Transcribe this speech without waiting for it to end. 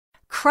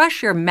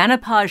Crush your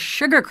menopause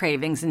sugar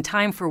cravings in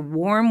time for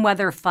warm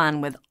weather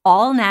fun with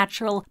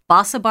all-natural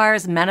Bossa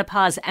Bars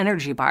Menopause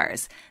Energy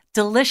Bars.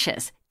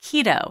 Delicious,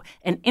 keto,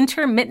 and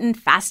intermittent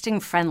fasting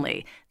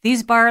friendly.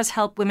 These bars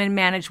help women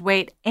manage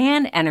weight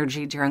and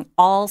energy during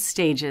all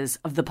stages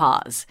of the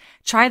pause.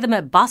 Try them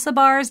at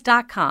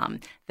bossabars.com.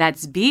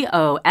 That's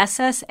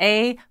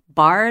BOSSA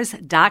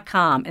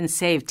bars.com and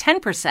save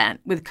 10%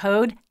 with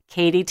code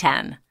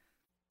Katie10.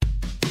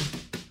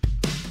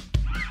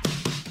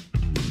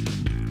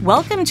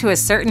 Welcome to A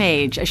Certain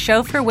Age, a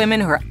show for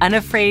women who are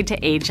unafraid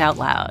to age out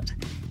loud.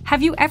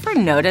 Have you ever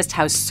noticed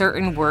how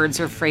certain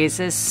words or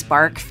phrases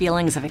spark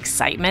feelings of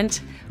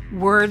excitement?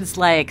 Words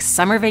like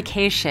summer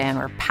vacation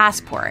or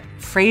passport,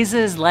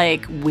 phrases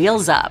like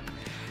wheels up.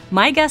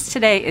 My guest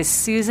today is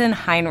Susan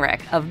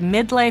Heinrich of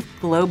Midlife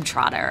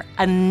Globetrotter,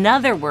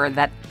 another word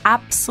that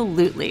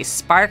absolutely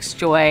sparks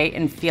joy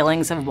and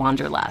feelings of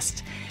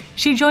wanderlust.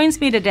 She joins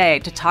me today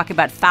to talk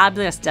about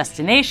fabulous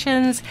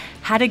destinations,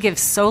 how to give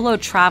solo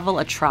travel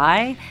a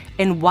try,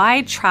 and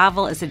why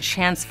travel is a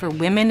chance for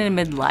women in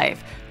midlife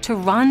to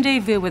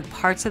rendezvous with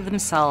parts of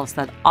themselves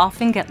that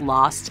often get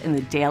lost in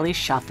the daily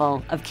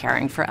shuffle of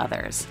caring for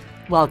others.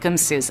 Welcome,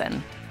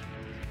 Susan.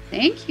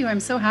 Thank you. I'm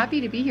so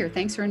happy to be here.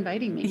 Thanks for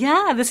inviting me.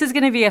 Yeah, this is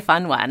going to be a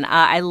fun one.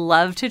 I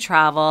love to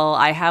travel.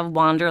 I have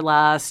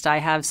Wanderlust. I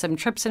have some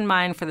trips in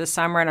mind for the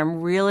summer, and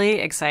I'm really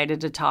excited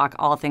to talk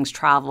all things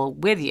travel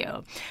with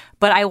you.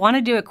 But I want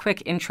to do a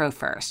quick intro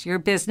first. Your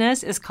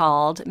business is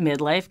called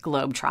Midlife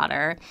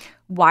Globetrotter.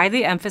 Why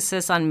the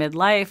emphasis on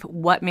midlife?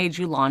 What made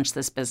you launch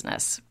this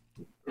business?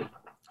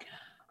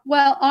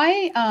 Well,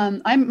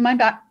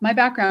 my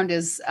background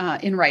is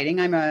in writing.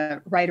 I'm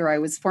a writer. I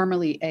was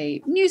formerly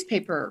a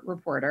newspaper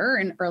reporter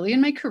and early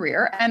in my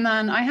career, and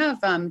then I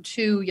have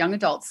two young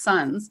adult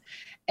sons,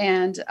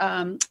 and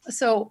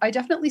so I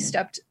definitely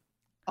stepped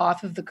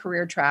off of the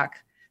career track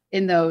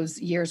in those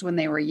years when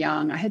they were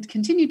young. I had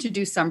continued to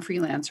do some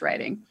freelance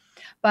writing,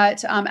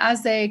 but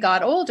as they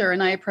got older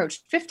and I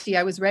approached 50,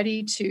 I was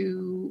ready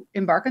to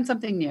embark on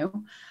something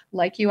new.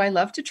 Like you, I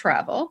love to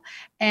travel.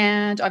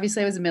 And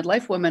obviously I was a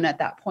midlife woman at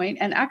that point.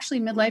 And actually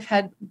midlife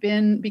had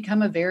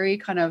become a very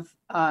kind of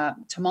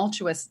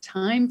tumultuous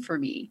time for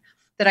me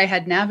that I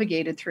had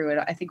navigated through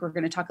it. I think we're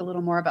going to talk a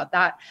little more about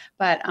that.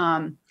 But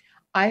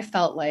I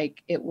felt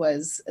like it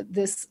was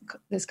this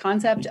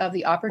concept of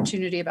the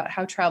opportunity about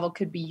how travel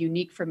could be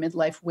unique for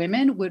midlife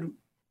women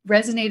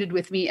resonated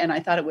with me. And I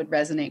thought it would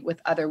resonate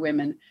with other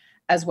women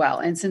as well.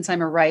 And since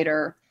I'm a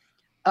writer,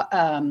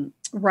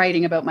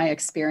 writing about my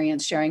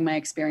experience, sharing my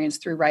experience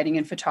through writing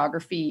and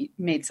photography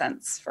made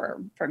sense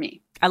for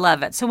me. I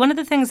love it. So one of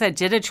the things that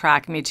did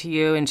attract me to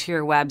you and to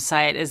your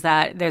website is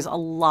that there's a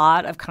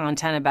lot of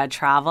content about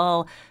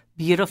travel,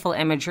 beautiful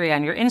imagery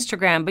on your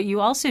Instagram, but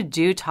you also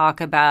do talk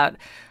about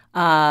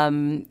how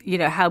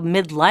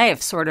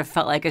midlife sort of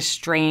felt like a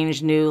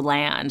strange new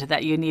land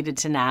that you needed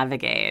to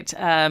navigate.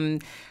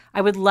 I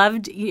would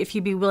love if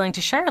you'd be willing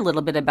to share a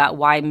little bit about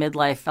why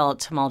midlife felt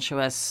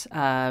tumultuous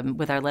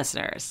with our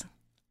listeners.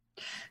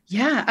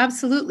 Yeah,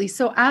 absolutely.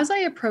 So as I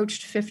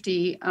approached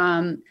 50,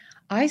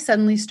 I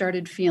suddenly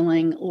started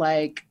feeling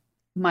like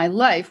my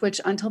life, which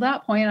until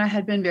that point I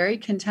had been very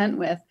content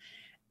with,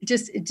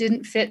 it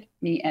didn't fit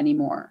me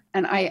anymore.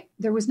 And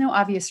there was no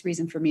obvious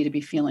reason for me to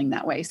be feeling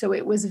that way. So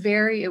it was a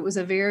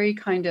very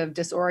kind of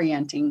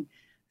disorienting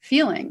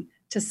feeling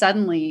to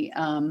suddenly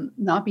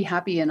not be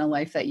happy in a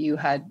life that you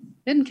had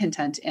been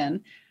content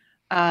in.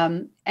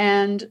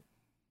 And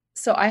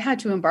so I had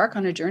to embark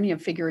on a journey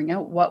of figuring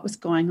out what was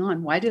going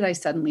on. Why did I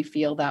suddenly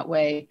feel that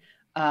way?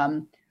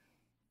 And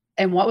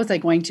what was I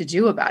going to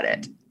do about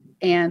it?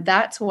 And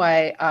that's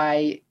why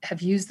I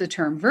have used the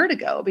term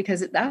vertigo,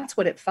 because that's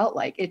what it felt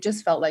like. It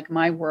just felt like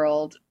my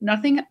world,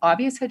 nothing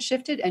obvious had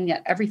shifted, and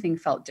yet everything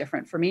felt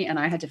different for me, and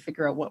I had to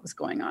figure out what was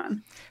going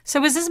on.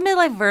 So was this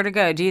midlife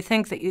vertigo? Do you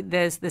think that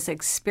there's this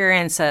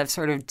experience of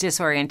sort of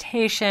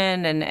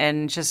disorientation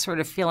and just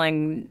sort of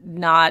feeling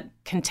not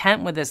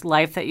content with this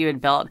life that you had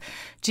built?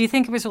 Do you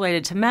think it was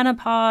related to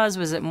menopause?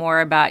 Was it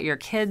more about your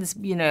kids,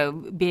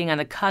 being on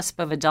the cusp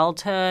of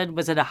adulthood?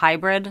 Was it a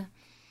hybrid?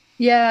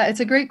 Yeah, it's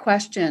a great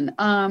question.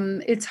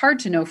 It's hard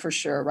to know for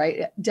sure,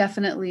 right?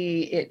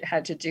 Definitely it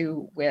had to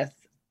do with,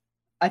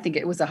 I think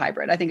it was a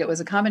hybrid. I think it was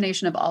a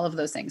combination of all of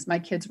those things. My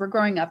kids were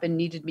growing up and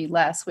needed me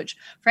less, which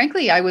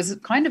frankly, I was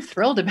kind of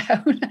thrilled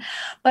about.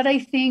 But I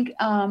think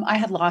I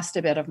had lost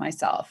a bit of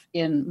myself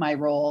in my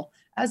role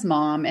as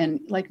mom.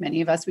 And like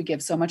many of us, we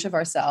give so much of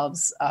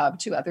ourselves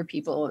to other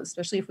people,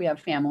 especially if we have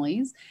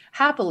families,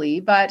 happily.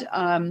 But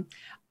I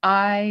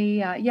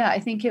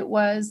think it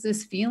was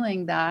this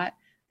feeling that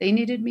they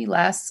needed me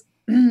less.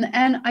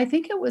 And I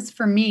think it was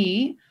for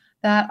me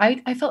that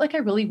I felt like I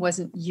really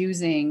wasn't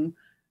using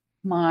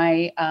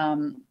my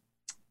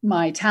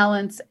my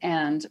talents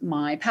and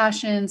my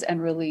passions,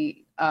 and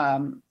really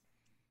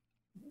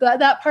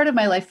that part of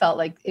my life felt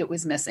like it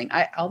was missing.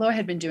 Although I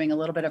had been doing a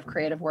little bit of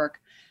creative work,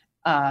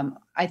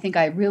 I think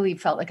I really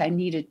felt like I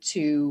needed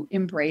to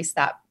embrace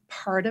that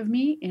part of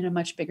me in a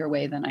much bigger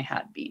way than I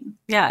had been.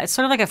 Yeah, it's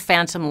sort of like a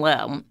phantom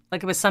limb.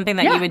 Like it was something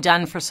that you Yeah. had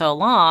done for so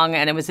long,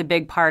 and it was a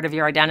big part of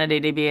your identity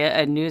to be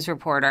a news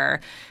reporter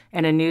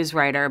and a news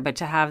writer. But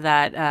to have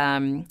that, I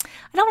don't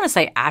want to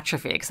say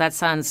atrophy because that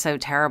sounds so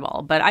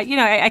terrible. But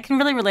I can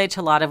really relate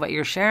to a lot of what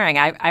you're sharing.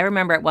 I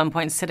remember at one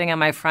point sitting on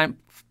my front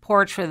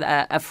porch with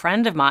a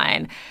friend of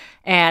mine.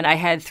 And I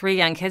had 3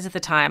 young kids at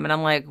the time, and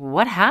I'm like,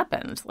 "What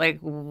happened?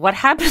 Like, what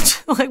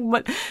happened? Like,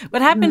 what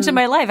happened to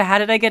my life? How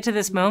did I get to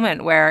this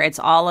moment where it's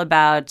all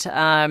about,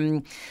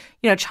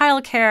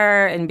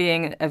 childcare and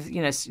being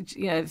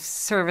of,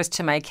 service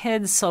to my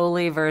kids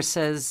solely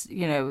versus,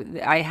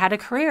 I had a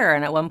career,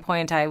 and at one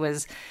point I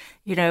was,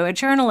 a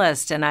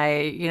journalist, and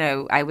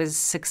I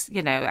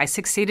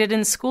succeeded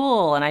in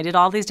school, and I did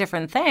all these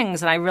different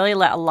things, and I really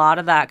let a lot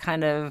of that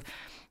kind of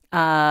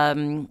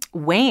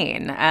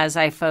wane as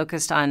I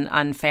focused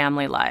on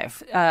family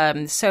life.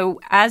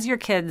 So as your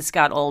kids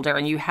got older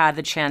and you had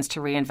the chance to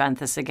reinvent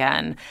this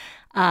again,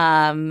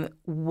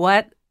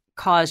 what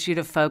caused you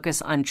to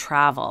focus on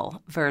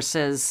travel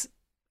versus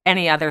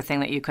any other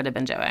thing that you could have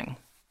been doing?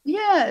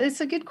 Yeah,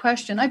 it's a good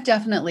question. I've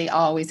definitely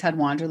always had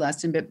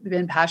wanderlust and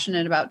been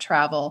passionate about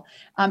travel.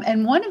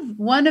 And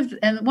one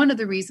of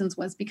the reasons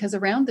was because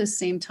around this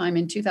same time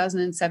in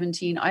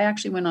 2017, I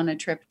actually went on a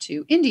trip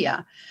to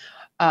India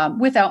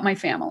without my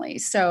family.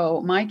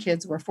 So my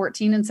kids were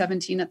 14 and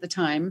 17 at the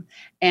time,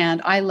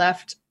 and I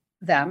left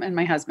them and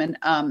my husband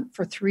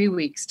for 3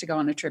 weeks to go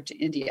on a trip to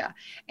India.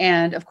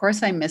 And of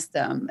course, I missed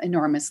them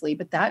enormously.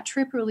 But that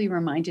trip really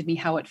reminded me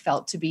how it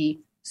felt to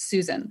be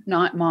Susan,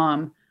 not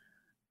mom,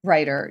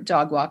 writer,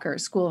 dog walker,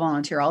 school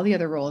volunteer, all the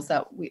other roles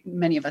that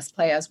many of us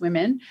play as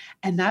women.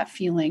 And that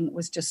feeling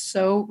was just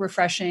so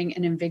refreshing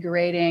and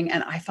invigorating.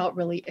 And I felt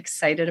really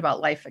excited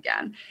about life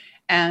again.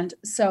 And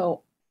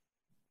so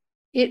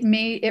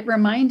it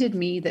reminded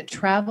me that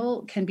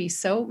travel can be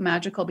so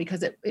magical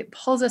because it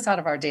pulls us out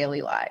of our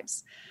daily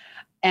lives.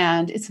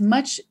 And it's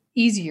much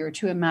easier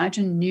to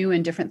imagine new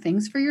and different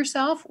things for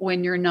yourself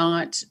when you're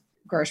not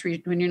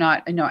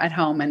at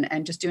home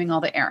and just doing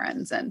all the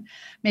errands and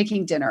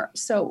making dinner.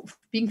 So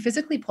being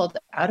physically pulled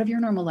out of your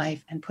normal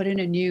life and put in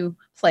a new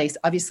place,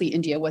 obviously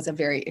India was a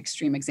very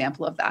extreme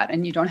example of that.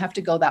 And you don't have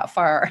to go that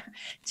far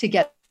to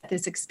get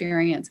this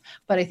experience.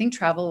 But I think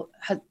travel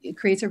it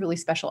creates a really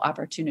special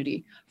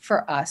opportunity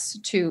for us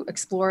to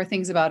explore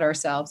things about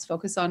ourselves,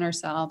 focus on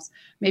ourselves,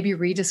 maybe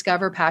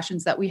rediscover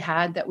passions that we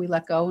had that we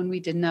let go when we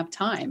didn't have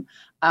time.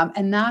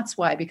 And that's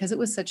why, because it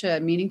was such a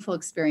meaningful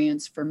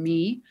experience for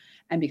me,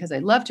 and because I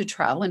love to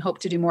travel and hope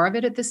to do more of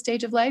it at this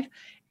stage of life,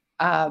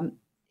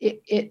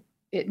 it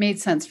made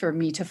sense for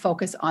me to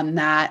focus on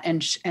that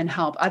and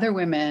help other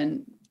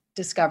women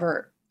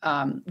discover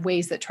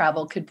ways that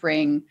travel could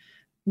bring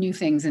new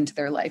things into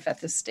their life at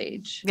this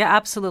stage. Yeah,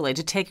 absolutely.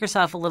 To take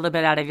yourself a little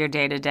bit out of your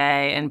day to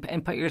day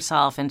and put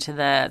yourself into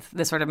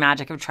the sort of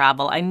magic of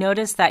travel. I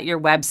noticed that your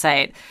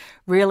website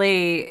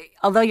really,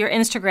 although your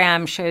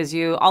Instagram shows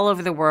you all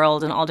over the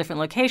world and all different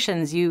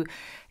locations, you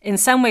in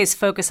some ways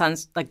focus on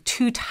like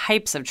 2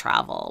 types of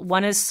travel.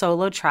 One is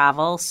solo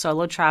travel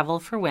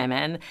for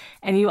women,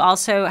 and you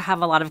also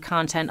have a lot of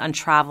content on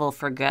travel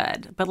for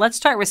good. But let's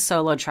start with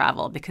solo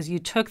travel because you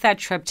took that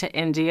trip to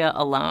India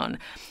alone.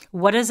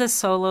 What does a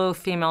solo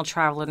female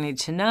traveler need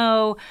to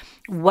know?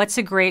 What's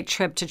a great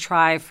trip to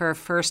try for a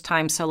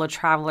first-time solo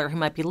traveler who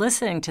might be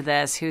listening to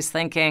this, who's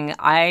thinking,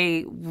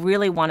 I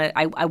really want to,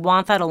 I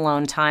want that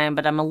alone time,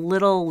 but I'm a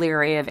little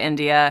leery of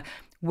India.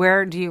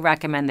 Where do you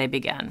recommend they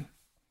begin?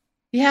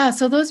 Yeah,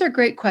 so those are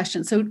great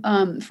questions. So,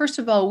 first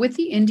of all, with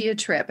the India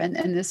trip, and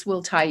this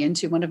will tie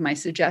into one of my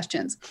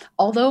suggestions,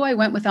 although I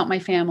went without my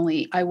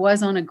family, I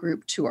was on a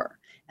group tour.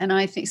 And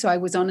I think so. I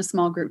was on a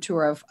small group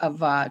tour of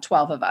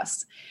 12 of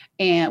us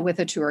and with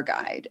a tour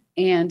guide.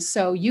 And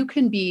so you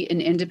can be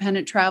an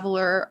independent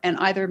traveler, and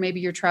either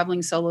maybe you're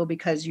traveling solo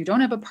because you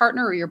don't have a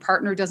partner or your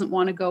partner doesn't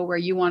want to go where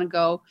you want to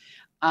go.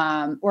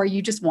 Or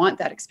you just want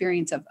that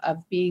experience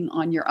of being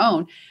on your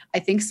own. I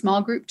think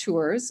small group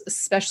tours,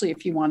 especially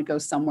if you want to go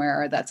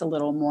somewhere that's a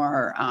little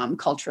more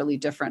culturally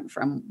different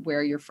from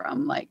where you're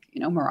from, like,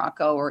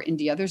 Morocco or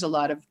India. There's a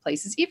lot of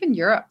places, even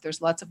Europe,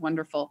 there's lots of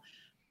wonderful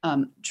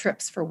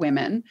trips for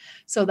women.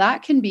 So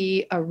that can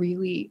be a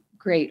really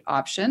great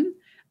option.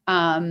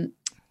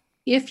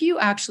 If you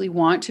actually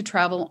want to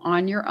travel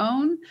on your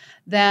own,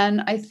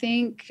 then I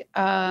think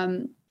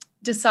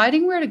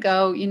deciding where to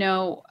go,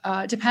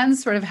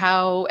 depends sort of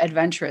how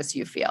adventurous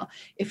you feel.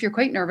 If you're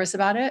quite nervous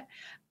about it,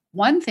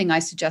 one thing I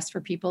suggest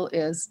for people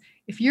is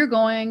if you're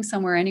going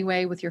somewhere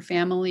anyway with your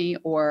family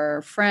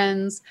or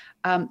friends,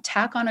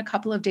 tack on a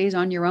couple of days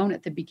on your own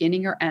at the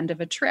beginning or end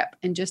of a trip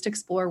and just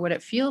explore what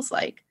it feels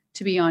like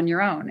to be on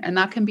your own. And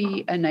that can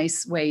be a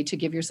nice way to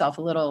give yourself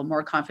a little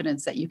more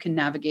confidence that you can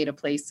navigate a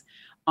place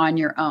on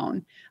your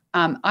own.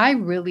 I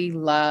really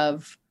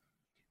love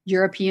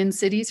European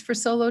cities for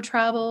solo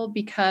travel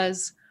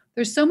because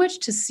there's so much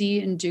to see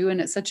and do,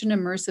 and it's such an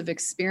immersive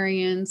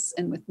experience,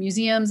 and with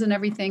museums and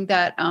everything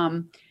that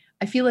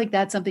I feel like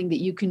that's something that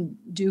you can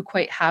do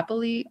quite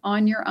happily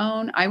on your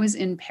own. I was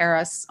in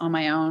Paris on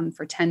my own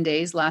for 10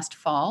 days last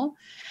fall,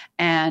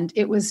 and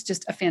it was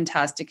just a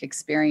fantastic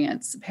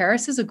experience.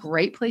 Paris is a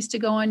great place to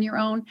go on your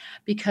own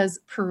because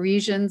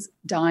Parisians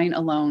dine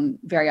alone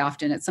very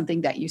often. It's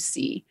something that you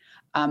see.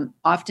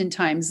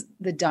 Oftentimes,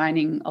 the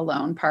dining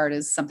alone part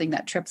is something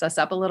that trips us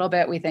up a little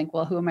bit. We think,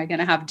 well, who am I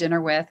going to have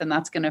dinner with? And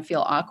that's going to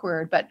feel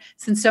awkward. But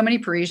since so many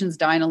Parisians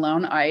dine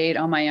alone, I ate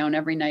on my own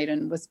every night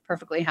and was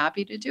perfectly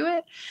happy to do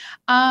it.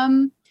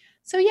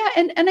 So yeah,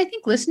 and I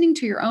think listening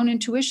to your own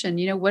intuition,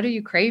 what are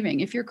you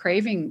craving? If you're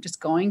craving just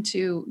going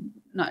to,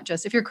 not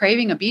just, if you're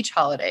craving a beach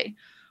holiday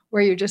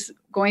where you're just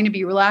going to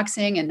be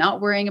relaxing and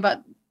not worrying about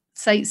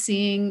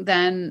sightseeing,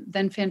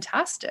 then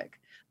fantastic.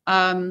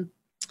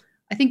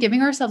 I think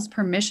giving ourselves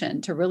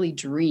permission to really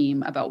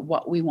dream about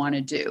what we want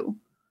to do.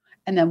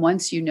 And then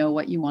once you know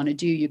what you want to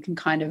do, you can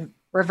kind of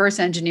reverse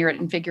engineer it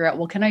and figure out,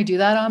 well, can I do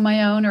that on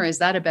my own? Or is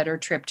that a better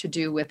trip to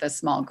do with a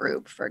small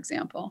group, for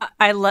example?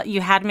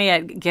 You had me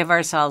at give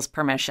ourselves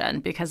permission,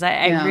 because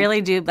I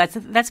really do. That's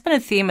been a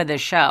theme of this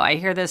show. I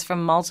hear this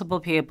from multiple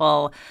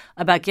people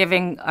about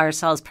giving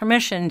ourselves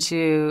permission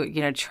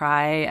to,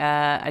 try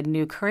a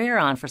new career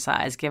on for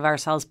size, give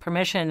ourselves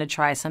permission to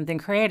try something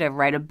creative,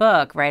 write a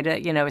book, write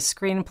a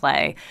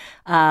screenplay,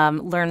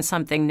 learn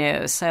something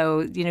new.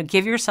 So,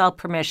 give yourself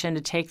permission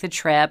to take the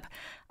trip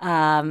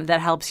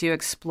that helps you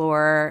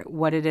explore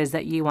what it is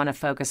that you want to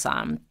focus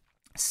on.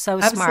 So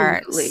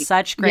Absolutely. Smart.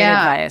 Such great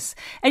advice.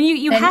 And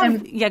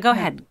go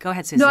ahead. Go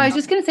ahead, Susan. No, I was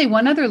just going to say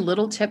one other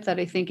little tip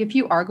that I think if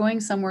you are going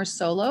somewhere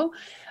solo,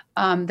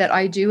 that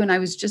I do, and I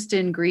was just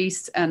in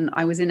Greece and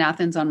I was in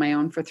Athens on my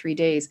own for 3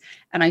 days.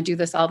 And I do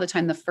this all the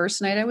time. The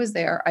first night I was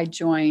there, I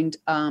joined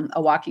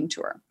a walking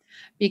tour.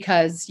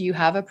 Because you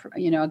have a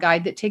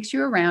guide that takes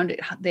you around.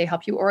 They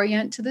help you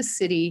orient to the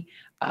city.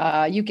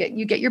 You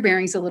get your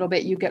bearings a little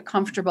bit. You get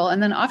comfortable,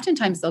 and then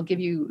oftentimes they'll give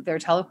you their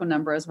telephone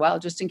number as well,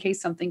 just in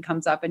case something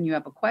comes up and you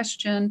have a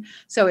question.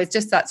 So it's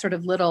just that sort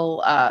of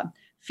little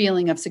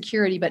feeling of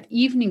security. But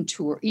evening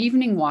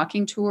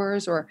walking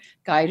tours or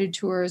guided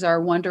tours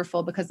are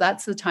wonderful because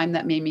that's the time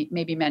that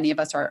maybe many of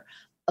us are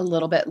a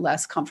little bit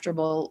less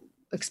comfortable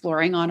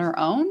exploring on our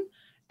own.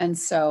 And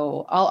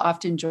so I'll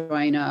often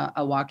join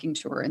a walking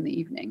tour in the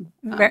evening.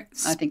 I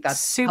think that's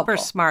super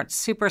smart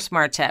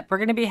tip. We're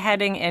going to be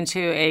heading into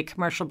a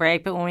commercial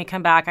break, but when we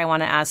come back, I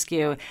want to ask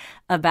you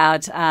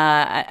about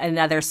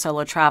another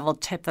solo travel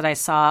tip that I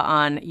saw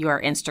on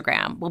your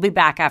Instagram. We'll be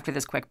back after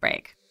this quick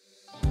break.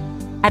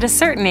 At a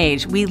certain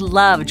age, we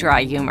love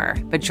dry humor,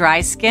 but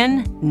dry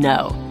skin,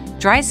 no.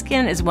 Dry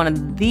skin is one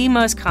of the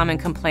most common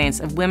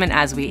complaints of women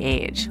as we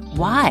age.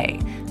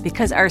 Why?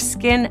 Because our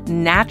skin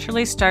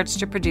naturally starts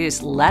to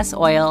produce less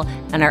oil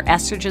and our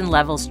estrogen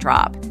levels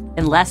drop.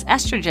 And less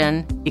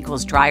estrogen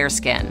equals drier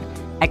skin.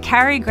 At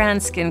Cary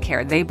Grant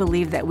Skincare, they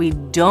believe that we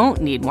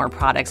don't need more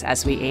products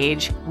as we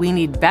age, we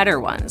need better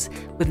ones,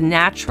 with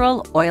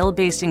natural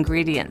oil-based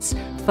ingredients,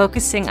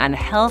 focusing on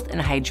health and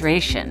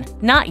hydration,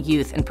 not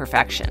youth and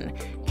perfection.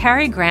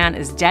 Cary Grant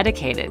is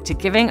dedicated to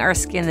giving our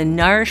skin the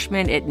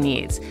nourishment it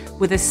needs.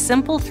 With a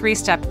simple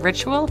 3-step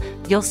ritual,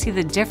 you'll see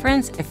the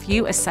difference a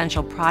few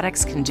essential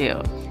products can do.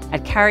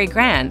 At Cary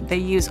Grant, they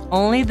use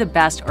only the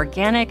best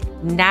organic,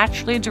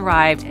 naturally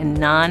derived, and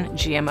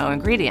non-GMO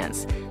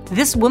ingredients.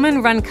 This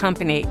woman-run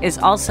company is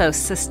also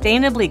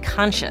sustainably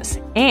conscious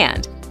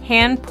and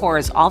hand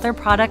pours all their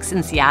products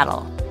in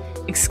Seattle.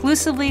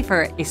 Exclusively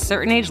for A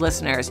Certain Age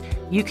listeners,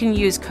 you can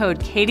use code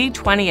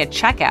KATIE20 at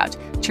checkout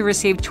to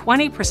receive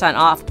 20%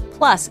 off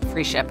plus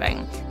free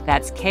shipping.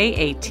 That's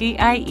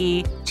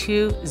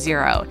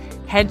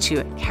KATIE20. Head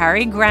to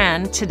Cary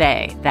Grant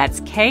today.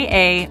 That's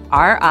KARIGRAN.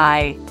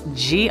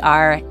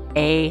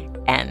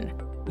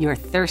 Your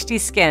thirsty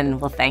skin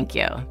will thank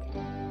you.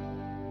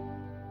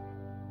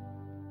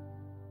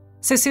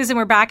 So, Susan,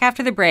 we're back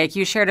after the break.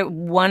 You shared a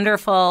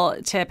wonderful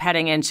tip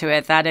heading into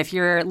it that if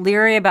you're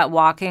leery about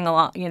walking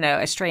along,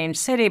 a strange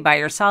city by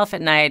yourself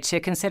at night, to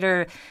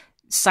consider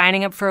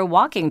signing up for a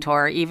walking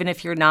tour, even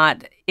if you're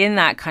not in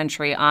that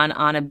country on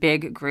a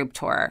big group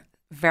tour.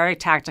 Very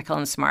tactical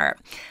and smart.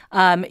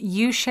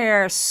 You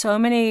share so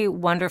many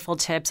wonderful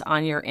tips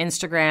on your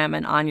Instagram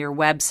and on your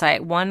website.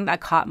 One that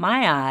caught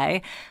my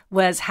eye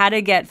was how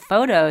to get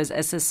photos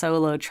as a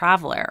solo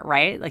traveler,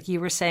 right? Like you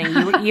were saying,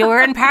 you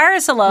were in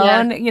Paris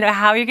alone. Yeah.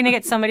 How are you going to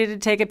get somebody to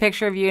take a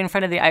picture of you in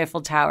front of the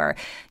Eiffel Tower?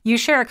 You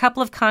share a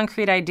couple of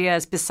concrete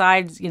ideas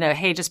besides,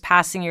 hey, just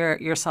passing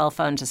your cell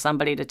phone to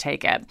somebody to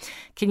take it.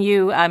 Can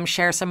you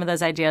share some of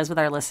those ideas with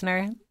our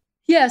listener?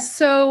 Yes.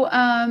 So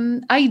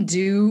I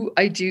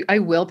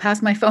will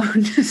pass my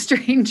phone to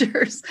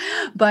strangers,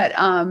 but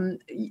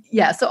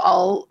so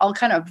I'll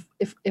kind of,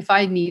 if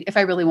I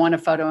really want a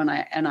photo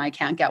and I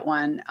can't get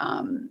one,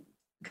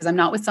 because I'm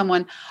not with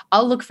someone,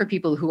 I'll look for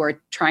people who are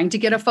trying to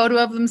get a photo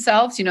of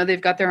themselves. You know,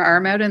 they've got their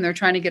arm out and they're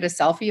trying to get a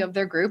selfie of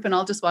their group. And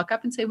I'll just walk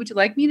up and say, would you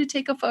like me to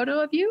take a photo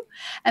of you?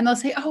 And they'll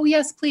say, oh,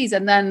 yes, please.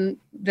 And then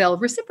they'll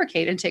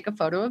reciprocate and take a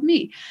photo of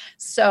me.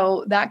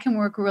 So that can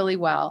work really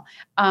well.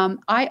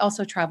 I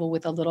also travel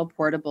with a little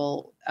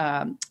portable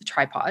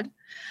tripod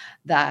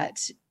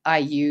that I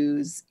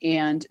use.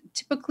 And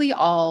typically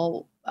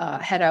I'll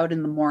head out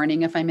in the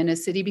morning if I'm in a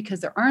city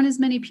because there aren't as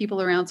many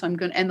people around. So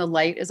and the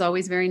light is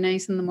always very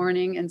nice in the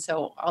morning. And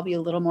so I'll be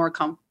a little more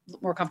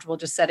comfortable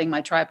just setting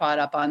my tripod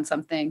up on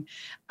something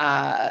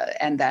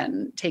and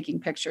then taking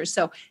pictures.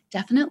 So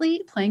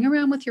definitely playing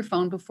around with your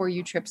phone before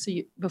your trip. So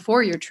you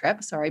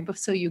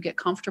get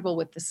comfortable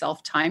with the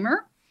self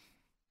timer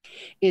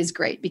is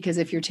great, because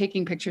if you're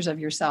taking pictures of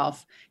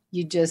yourself,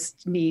 you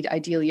just need,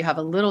 ideally you have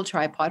a little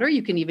tripod, or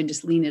you can even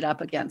just lean it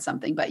up against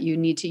something, but you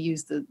need to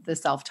use the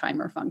self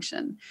timer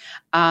function.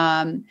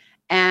 And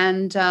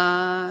then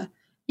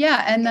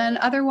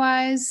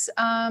otherwise,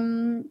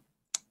 I'll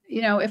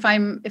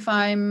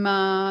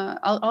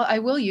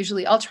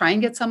try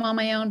and get some on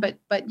my own, but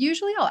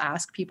usually I'll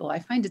ask people. I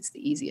find it's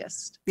the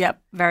easiest.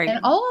 Yep. And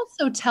I'll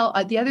also tell,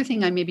 the other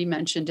thing I maybe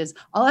mentioned is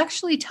I'll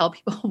actually tell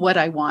people what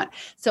I want.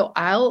 So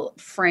I'll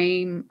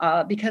frame,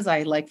 because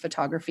I like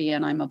photography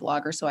and I'm a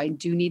blogger, so I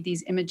do need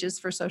these images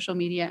for social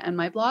media and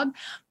my blog,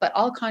 but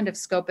I'll kind of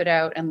scope it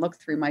out and look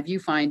through my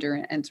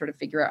viewfinder and sort of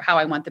figure out how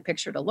I want the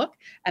picture to look.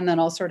 And then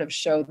I'll sort of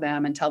show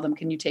them and tell them,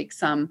 can you take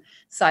some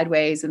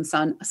sideways and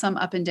some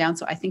up and down?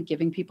 So I think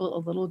giving people a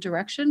little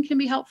direction can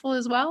be helpful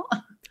as well.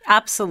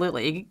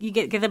 Absolutely. You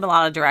give them a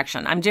lot of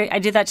direction. I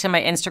do that to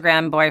my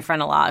Instagram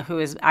boyfriend a lot, who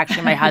is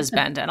actually my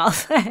husband. And I'll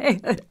say,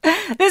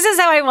 this is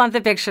how I want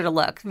the picture to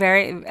look.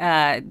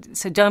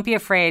 So don't be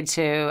afraid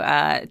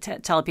to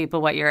tell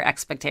people what your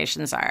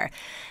expectations are.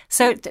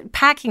 So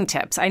packing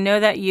tips. I know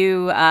that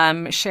you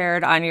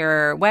shared on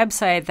your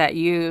website that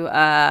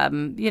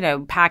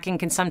packing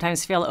can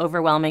sometimes feel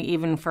overwhelming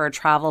even for a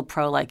travel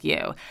pro like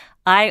you.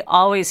 I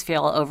always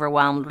feel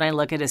overwhelmed when I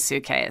look at a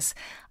suitcase.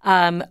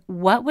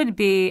 What would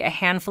be a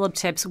handful of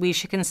tips we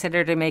should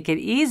consider to make it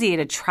easy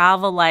to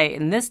travel light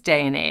in this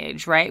day and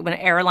age, right? When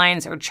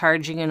airlines are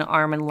charging an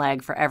arm and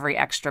leg for every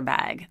extra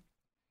bag.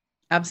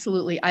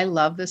 Absolutely. I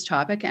love this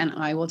topic. And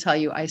I will tell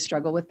you, I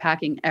struggle with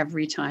packing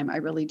every time. I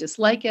really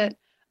dislike it.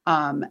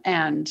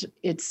 And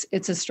it's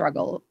a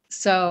struggle.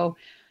 So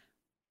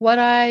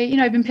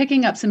I've been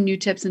picking up some new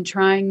tips and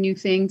trying new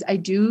things. I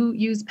do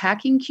use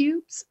packing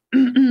cubes,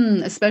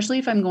 especially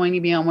if I'm going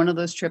to be on one of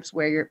those trips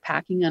where you're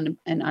packing and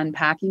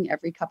unpacking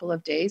every couple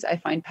of days. I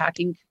find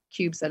packing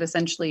cubes that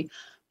essentially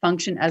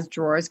function as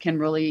drawers can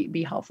really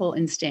be helpful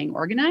in staying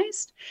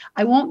organized.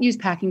 I won't use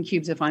packing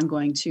cubes if I'm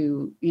going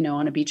to,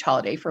 on a beach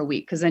holiday for a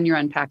week, because then you're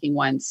unpacking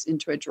once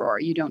into a drawer.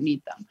 You don't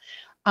need them.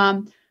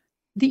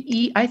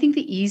 I think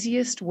the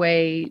easiest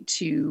way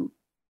to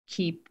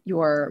keep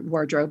your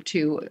wardrobe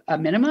to a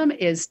minimum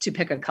is to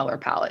pick a color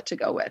palette to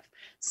go with.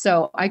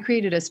 So I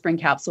created a spring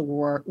capsule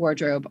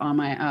wardrobe on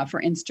my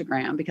for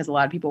Instagram, because a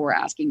lot of people were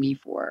asking me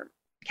for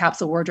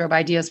capsule wardrobe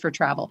ideas for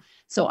travel.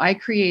 So I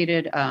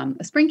created a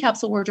spring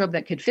capsule wardrobe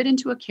that could fit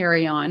into a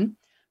carry-on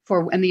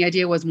and the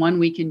idea was 1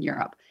 week in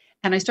Europe.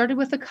 And I started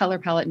with the color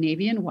palette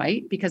navy and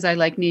white, because I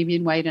like navy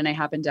and white and I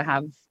happen to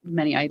have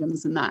many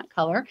items in that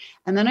color.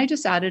 And then I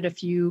just added a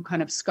few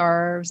kind of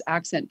scarves,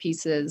 accent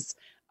pieces,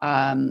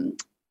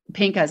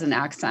 pink as an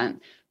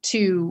accent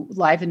to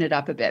liven it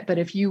up a bit. But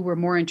if you were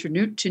more into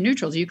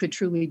neutrals, you could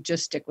truly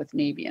just stick with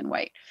navy and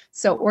white.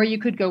 So, or you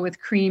could go with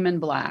cream and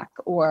black,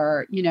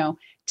 or,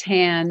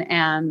 tan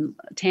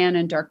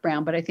and dark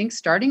brown. But I think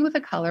starting with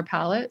a color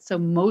palette, so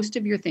most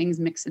of your things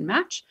mix and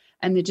match,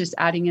 and then just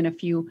adding in a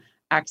few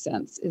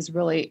accents is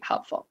really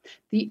helpful.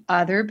 The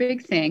other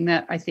big thing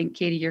that I think,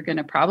 Katie, you're going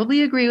to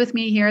probably agree with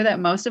me here, that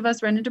most of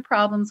us run into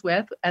problems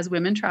with as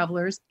women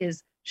travelers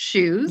is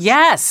shoes.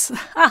 Yes.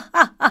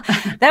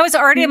 That was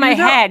already in my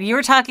head. You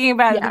were talking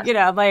about,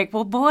 I'm like,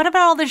 well, but what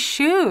about all the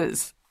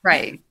shoes?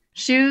 Right.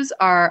 Shoes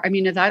are,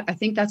 I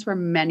think that's where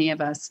many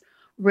of us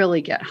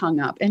really get hung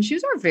up. And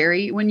shoes are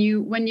when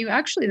you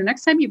actually, the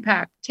next time you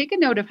pack, take a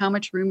note of how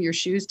much room your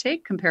shoes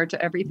take compared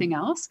to everything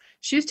else.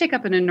 Shoes take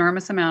up an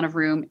enormous amount of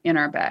room in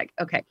our bag.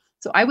 Okay.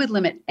 So I would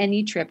limit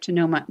any trip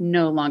to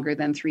no longer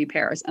than 3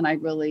 pairs. And I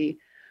really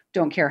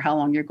don't care how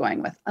long you're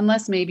going with,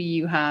 unless maybe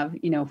you have,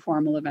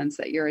 formal events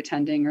that you're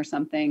attending or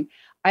something.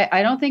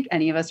 I don't think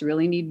any of us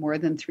really need more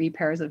than 3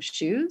 pairs of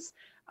shoes.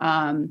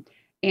 And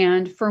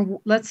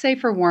let's say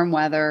for warm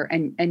weather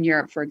and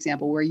Europe, for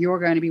example, where you're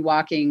going to be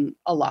walking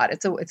a lot,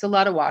 it's a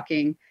lot of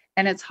walking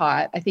and it's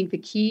hot. I think the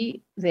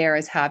key there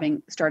is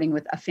starting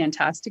with a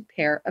fantastic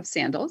pair of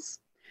sandals.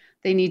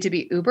 They need to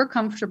be uber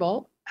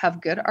comfortable,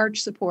 have good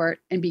arch support,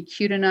 and be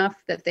cute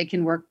enough that they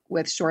can work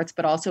with shorts,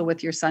 but also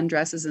with your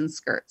sundresses and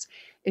skirts.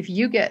 If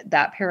you get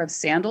that pair of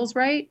sandals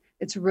right,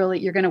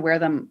 you're going to wear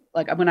them.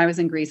 Like when I was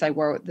in Greece, I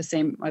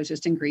was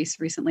just in Greece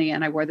recently,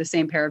 and I wore the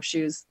same pair of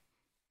shoes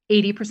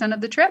 80% of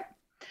the trip.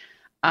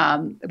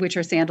 which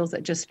are sandals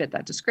that just fit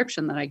that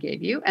description that I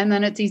gave you. And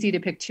then it's easy to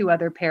pick two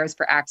other pairs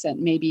for accent,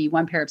 maybe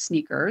one pair of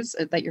sneakers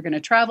that you're going to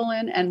travel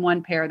in and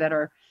one pair that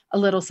are a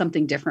little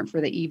something different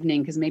for the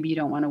evening, because maybe you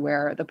don't want to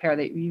wear the pair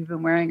that you've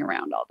been wearing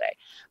around all day.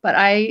 But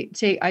I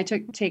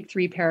take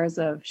three pairs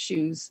of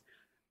shoes.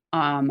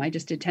 I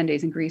just did 10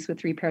 days in Greece with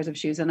three pairs of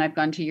shoes, and I've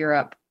gone to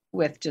Europe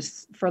with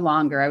just for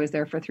longer. I was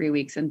there for 3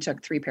 weeks and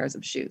took three pairs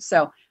of shoes.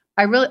 So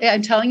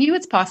I'm telling you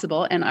it's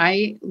possible. And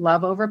I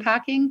love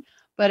overpacking,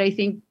 but I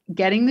think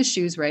getting the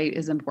shoes right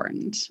is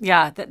important.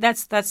 Yeah,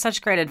 that's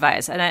such great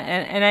advice, and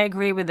I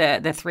agree with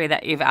the three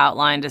that you've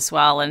outlined as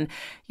well. And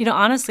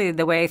honestly,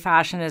 the way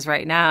fashion is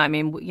right now, I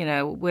mean,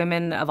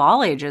 women of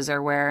all ages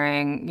are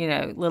wearing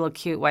little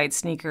cute white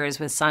sneakers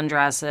with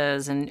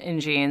sundresses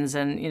and jeans,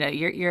 and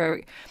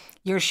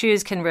your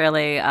shoes can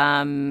really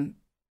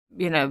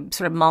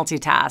sort of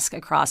multitask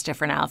across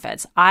different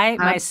outfits. I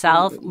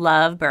myself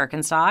love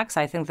Birkenstocks.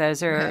 I think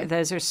those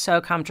are so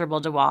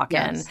comfortable to walk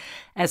in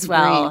as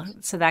well.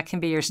 So that can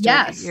be your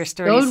sturdy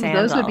sandal.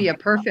 Those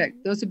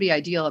would be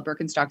ideal at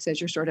Birkenstocks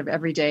as your sort of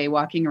everyday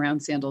walking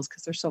around sandals,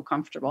 because they're so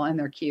comfortable and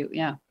they're cute.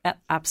 Yeah.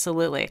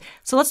 Absolutely.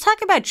 So let's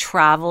talk about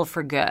travel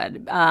for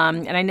good.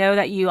 And I know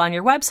that you on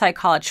your website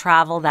call it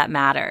Travel That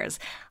Matters.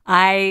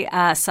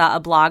 I saw a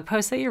blog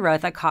post that you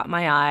wrote that caught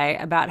my eye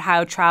about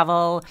how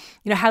travel,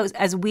 how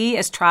as we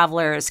as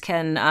travelers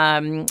can,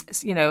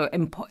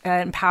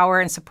 empower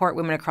and support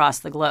women across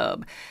the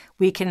globe.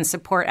 We can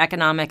support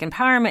economic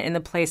empowerment in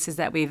the places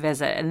that we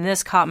visit. And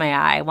this caught my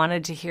eye. I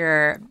wanted to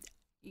hear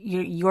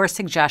your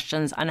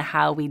suggestions on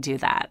how we do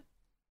that.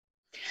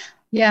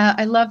 Yeah,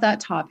 I love that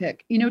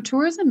topic.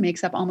 Tourism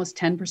makes up almost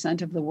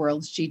 10% of the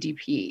world's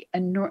GDP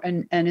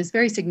and is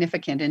very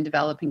significant in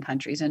developing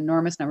countries. An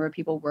enormous number of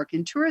people work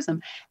in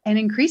tourism. And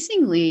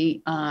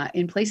increasingly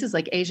in places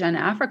like Asia and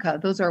Africa,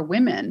 those are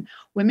women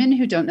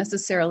who don't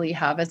necessarily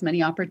have as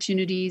many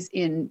opportunities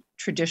in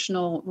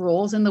traditional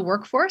roles in the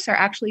workforce are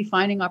actually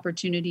finding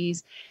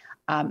opportunities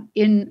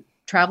in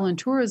travel and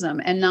tourism,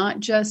 and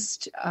not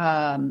just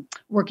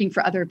working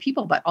for other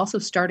people, but also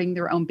starting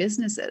their own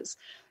businesses.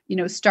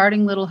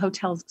 Starting little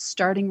hotels,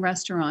 starting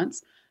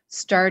restaurants,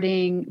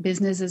 starting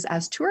businesses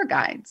as tour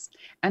guides.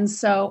 And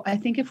so I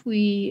think if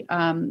we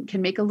can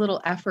make a little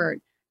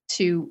effort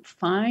to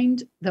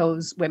find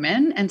those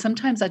women, and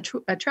sometimes a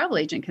travel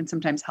agent can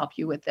sometimes help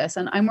you with this.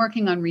 And I'm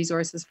working on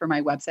resources for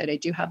my website. I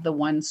do have the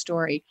one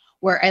story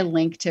where I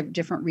link to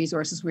different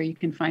resources where you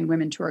can find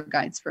women tour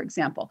guides, for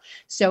example.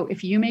 So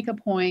if you make a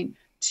point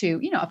to,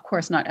 of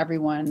course, not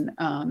everyone,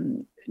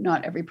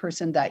 not every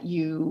person that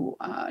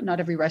not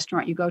every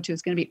restaurant you go to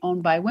is going to be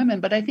owned by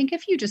women. But I think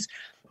if you just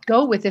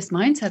go with this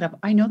mindset of,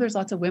 I know there's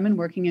lots of women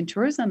working in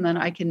tourism, then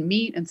I can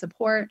meet and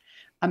support,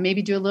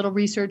 maybe do a little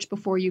research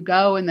before you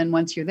go. And then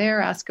once you're there,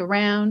 ask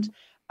around.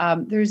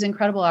 There's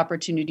incredible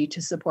opportunity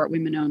to support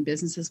women-owned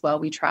businesses while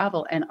we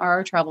travel. And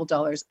our travel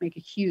dollars make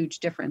a huge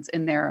difference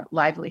in their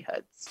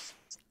livelihoods.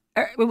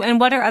 And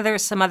what are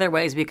some other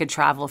ways we could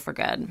travel for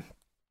good?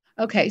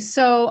 Okay,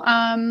 so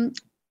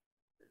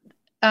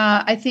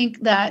I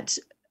think that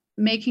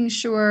making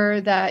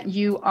sure that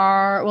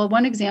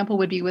one example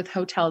would be with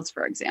hotels,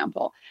 for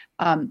example.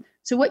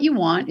 So what you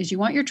want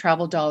your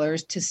travel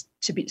dollars to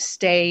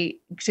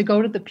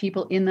go to the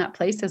people in that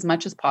place as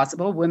much as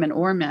possible, women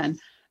or men,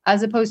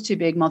 as opposed to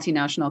big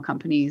multinational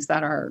companies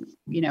that are,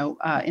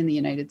 in the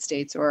United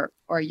States or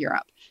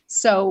Europe.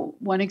 So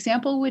one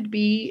example would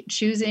be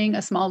choosing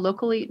a small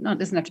it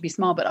doesn't have to be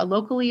small, but a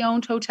locally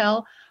owned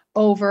hotel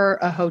over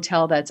a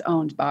hotel that's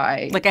owned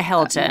by like a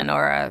Hilton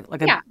or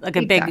a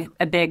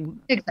big.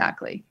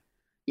 Exactly.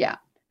 Yeah.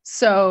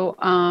 So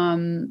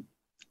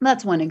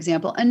that's one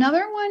example.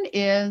 Another one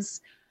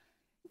is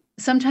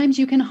sometimes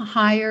you can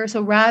hire.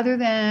 So rather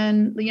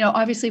than,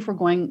 obviously if we're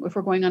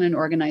going on an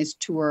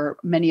organized tour,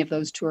 many of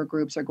those tour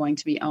groups are going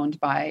to be owned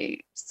by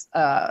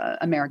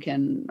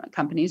American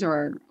companies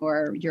or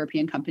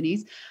European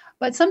companies.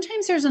 But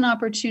sometimes there's an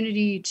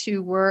opportunity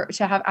for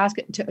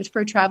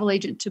a travel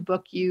agent to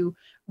book you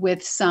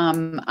with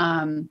some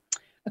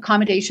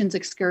accommodations,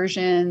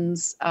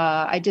 excursions.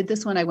 I did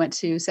this when I went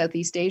to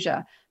Southeast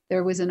Asia.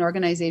 There was an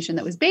organization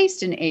that was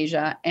based in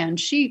Asia, and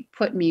she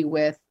sort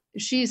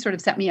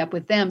of set me up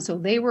with them. So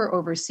they were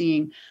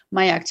overseeing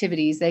my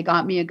activities. They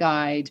got me a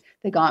guide.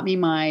 They got me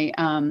my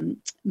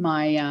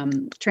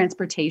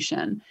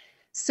transportation.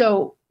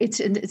 So it's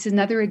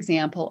another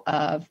example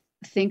of,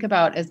 think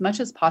about as much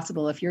as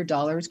possible, if your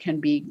dollars can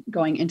be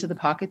going into the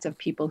pockets of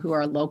people who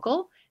are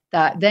local,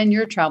 that then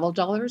your travel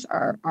dollars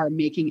are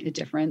making a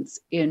difference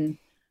in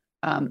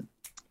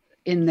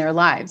their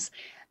lives.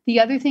 The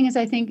other thing is,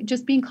 I think,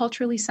 just being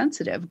culturally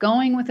sensitive,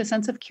 going with a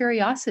sense of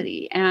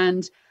curiosity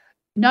and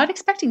not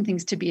expecting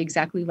things to be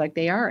exactly like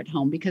they are at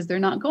home, because they're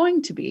not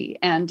going to be,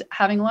 and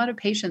having a lot of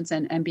patience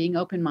and being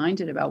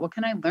open-minded about what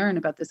can I learn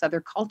about this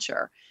other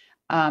culture,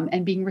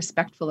 and being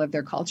respectful of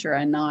their culture,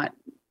 and not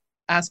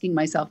asking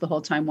myself the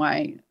whole time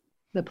why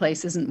the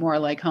place isn't more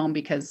like home,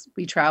 because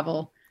we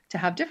travel to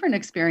have different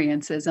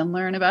experiences and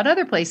learn about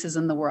other places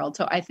in the world.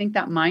 So I think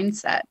that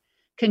mindset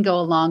can go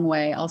a long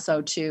way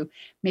also to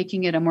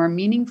making it a more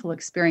meaningful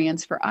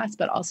experience for us,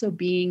 but also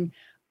being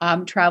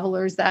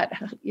travelers that,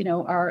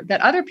 are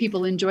that other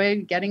people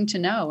enjoy getting to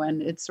know.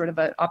 And it's sort of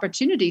an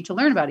opportunity to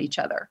learn about each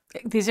other.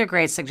 These are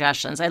great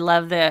suggestions. I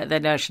love the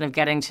notion of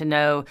getting to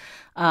know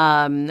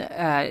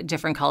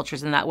different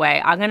cultures in that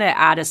way. I'm going to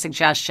add a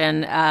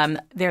suggestion.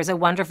 There's a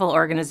wonderful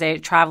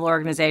travel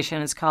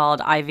organization. It's called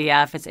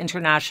IVF. It's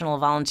International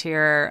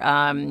Volunteer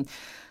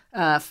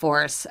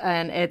Force,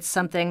 and it's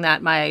something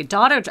that my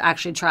daughter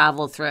actually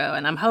traveled through,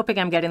 and I'm hoping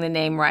I'm getting the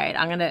name right.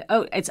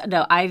 It's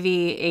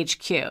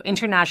IVHQ,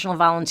 International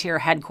Volunteer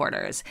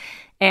Headquarters.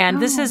 And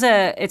this is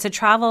it's a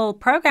travel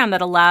program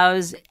that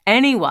allows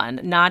anyone,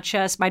 not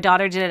just, my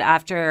daughter did it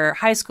after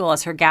high school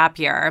as her gap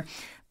year,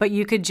 but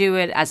you could do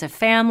it as a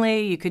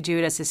family, you could do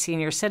it as a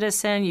senior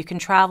citizen, you can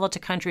travel to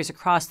countries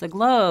across the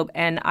globe,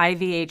 and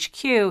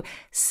IVHQ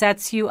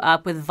sets you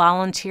up with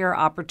volunteer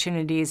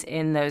opportunities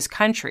in those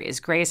countries.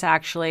 Grace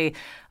actually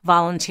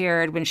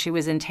volunteered when she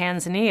was in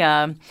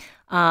Tanzania,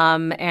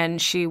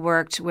 and she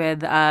worked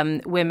with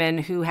women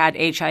who had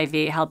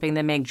HIV, helping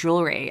them make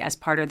jewelry as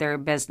part of their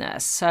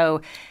business. So,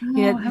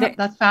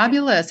 that's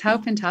fabulous! How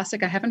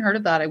fantastic! I haven't heard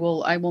of that. I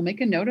will make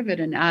a note of it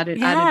and add it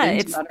into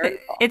that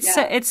article.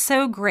 It's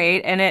so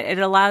great, and it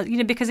allows,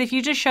 because if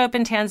you just show up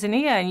in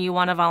Tanzania and you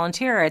want to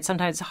volunteer, it's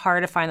sometimes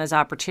hard to find those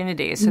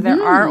opportunities. So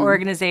there are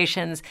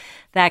organizations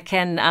that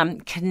can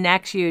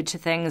connect you to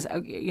things,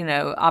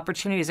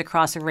 opportunities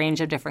across a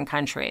range of different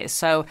countries.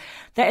 So,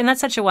 and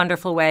that's such a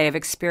wonderful way of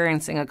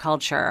experiencing a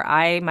culture.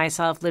 I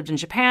myself lived in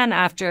Japan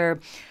after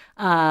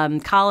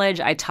college.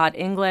 I taught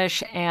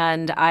English,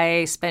 and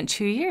I spent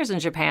 2 years in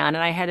Japan.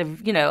 And I had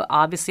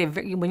obviously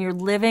when you're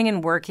living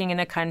and working in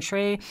a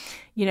country,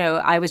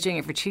 I was doing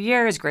it for 2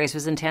 years. Grace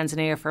was in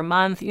Tanzania for a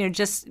month.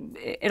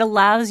 It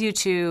allows you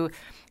to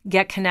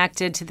get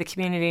connected to the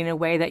community in a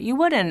way that you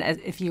wouldn't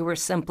if you were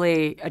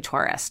simply a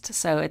tourist.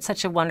 So it's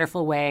such a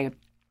wonderful way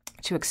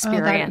to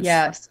experience.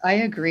 Yes, I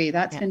agree.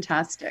 That's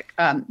fantastic.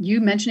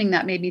 You mentioning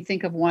that made me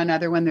think of one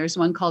other one. There's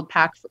one called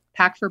Pack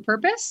for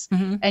Purpose,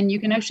 and you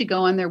can actually go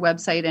on their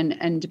website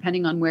and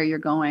depending on where you're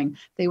going,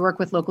 they work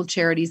with local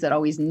charities that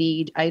always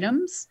need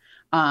items.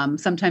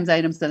 Sometimes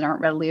items that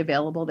aren't readily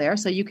available there.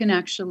 So you can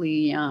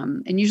actually,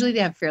 and usually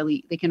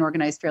they can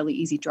organize fairly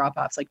easy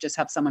drop-offs, like just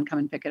have someone come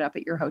and pick it up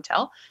at your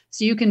hotel.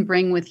 So you can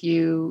bring with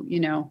you,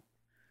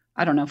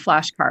 I don't know,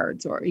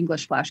 flashcards or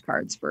English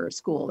flashcards for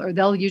school, or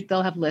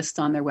they'll have lists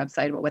on their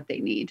website about what they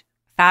need.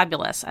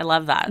 Fabulous. I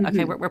love that.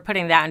 Okay, we're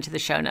putting that into the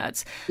show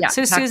notes. Yeah,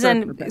 so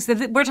Susan,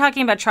 we're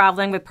talking about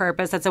traveling with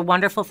purpose. That's a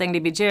wonderful thing to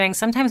be doing.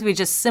 Sometimes we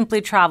just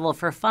simply travel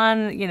for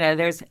fun.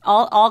 There's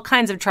all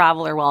kinds of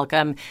travel are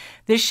welcome.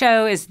 This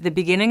show is the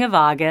beginning of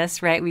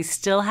August, right? We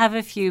still have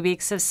a few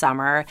weeks of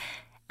summer.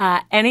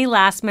 Any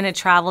last minute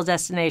travel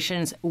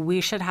destinations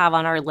we should have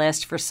on our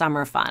list for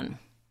summer fun?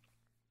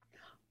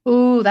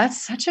 Oh, that's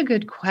such a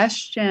good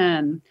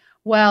question.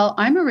 Well,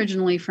 I'm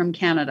originally from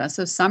Canada,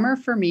 so summer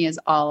for me is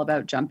all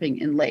about jumping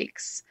in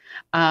lakes.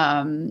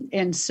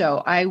 And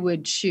so I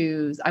would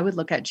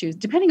look at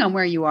depending on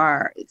where you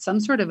are,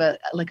 some sort of a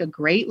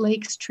Great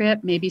Lakes trip,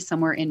 maybe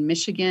somewhere in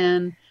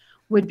Michigan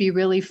would be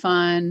really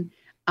fun.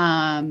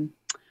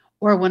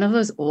 Or one of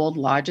those old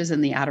lodges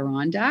in the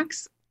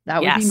Adirondacks.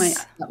 That would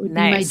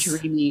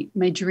be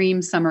my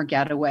dream summer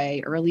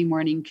getaway, early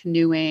morning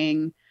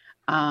canoeing,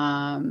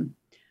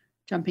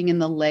 jumping in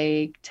the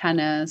lake,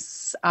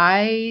 tennis.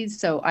 I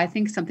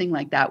think something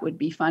like that would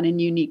be fun and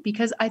unique,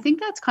 because I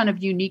think that's kind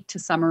of unique to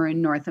summer in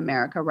North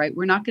America, right?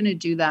 We're not going to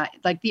do that.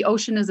 Like, the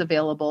ocean is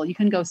available. You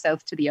can go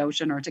south to the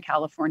ocean or to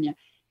California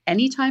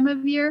any time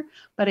of year,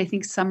 but I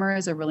think summer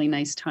is a really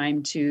nice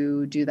time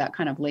to do that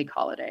kind of lake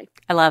holiday.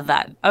 I love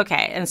that.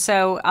 Okay. And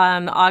so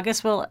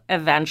August will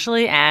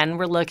eventually end.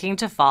 We're looking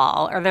to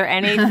fall. Are there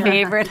any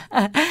favorite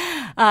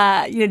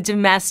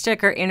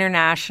domestic or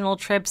international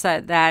trips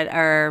that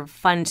are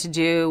fun to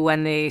do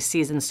when the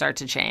seasons start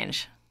to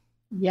change?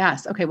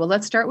 Yes. Okay. Well,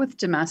 let's start with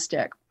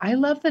domestic. I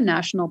love the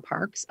national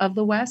parks of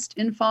the West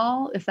in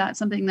fall. If that's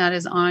something that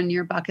is on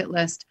your bucket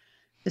list,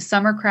 the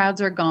summer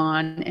crowds are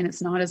gone and it's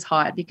not as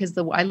hot, because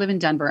I live in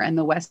Denver and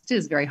the West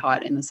is very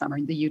hot in the summer.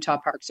 The Utah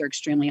parks are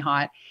extremely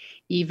hot.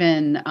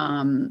 Even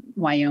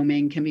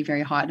Wyoming can be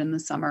very hot in the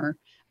summer.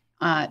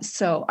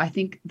 So I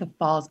think the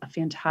fall is a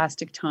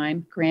fantastic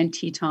time. Grand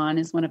Teton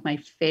is one of my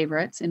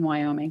favorites in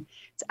Wyoming.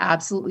 It's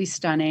absolutely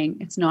stunning.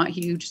 It's not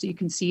huge, so you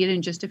can see it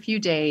in just a few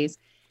days.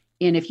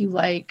 And if you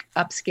like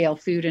upscale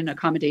food and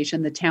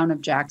accommodation, the town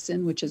of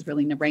Jackson, which is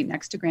really right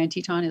next to Grand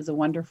Teton, is a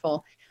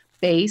wonderful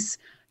base.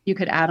 You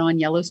could add on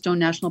Yellowstone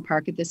National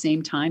Park at the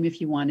same time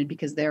if you wanted,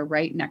 because they're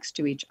right next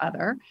to each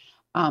other.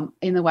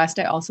 In the West,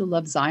 I also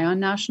love Zion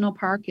National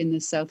Park in the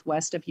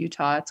southwest of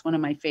Utah. It's one of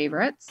my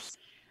favorites.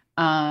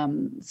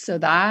 So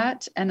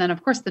that, and then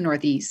of course the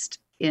Northeast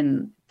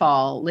in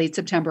fall, late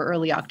September,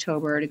 early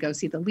October, to go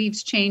see the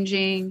leaves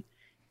changing.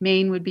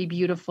 Maine would be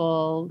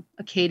beautiful.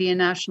 Acadia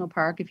National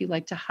Park if you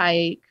like to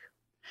hike.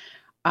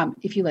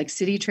 If you like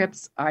city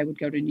trips, I would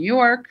go to New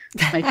York.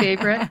 My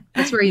favorite.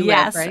 That's where you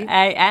live, Yes, right?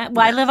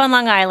 I live on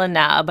Long Island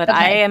now, but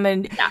Okay.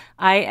 Yeah.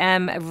 I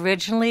am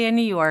originally a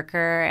New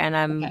Yorker, and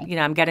Okay.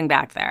 I'm getting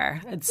back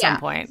there at some Yeah.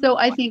 point. So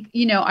I think,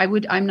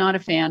 I'm not a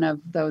fan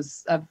of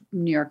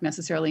New York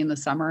necessarily in the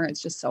summer.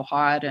 It's just so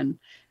hot. And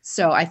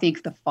so I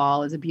think the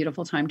fall is a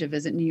beautiful time to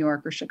visit New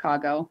York or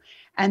Chicago.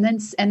 And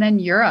then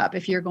Europe,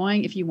 if you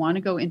want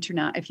to go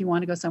if you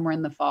want to go somewhere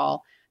in the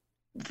fall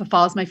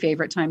is my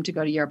favorite time to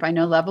go to Europe. I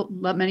know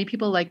many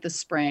people like the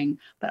spring,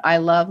 but I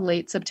love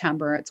late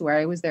September. It's where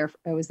I was there.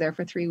 I was there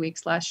for 3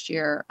 weeks last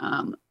year,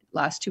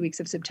 last 2 weeks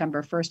of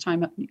September, first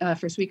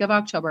week of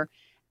October,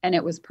 and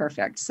it was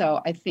perfect.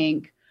 So I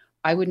think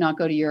I would not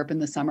go to Europe in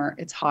the summer.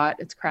 It's hot,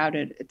 it's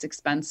crowded, it's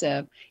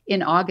expensive.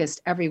 In August,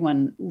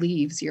 everyone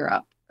leaves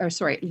Europe. Or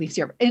sorry, leaves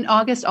Europe. In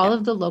August, all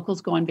of the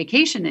locals go on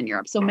vacation in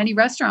Europe. So many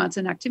restaurants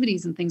and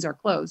activities and things are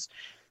closed.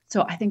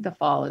 So I think the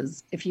fall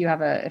is, if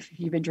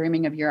you've been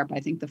dreaming of Europe, I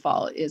think the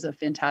fall is a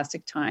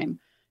fantastic time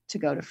to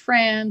go to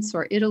France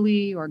or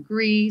Italy or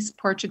Greece,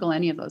 Portugal,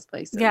 any of those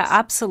places. Yeah,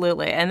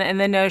 absolutely. And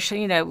the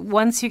notion,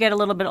 once you get a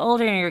little bit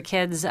older and your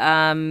kids,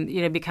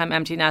 become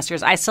empty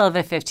nesters. I still have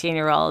a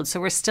 15-year-old,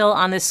 so we're still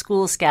on this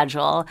school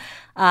schedule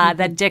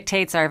that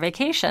dictates our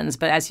vacations.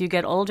 But as you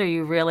get older,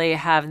 you really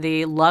have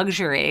the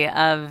luxury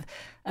of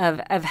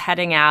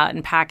heading out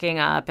and packing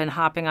up and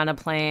hopping on a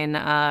plane,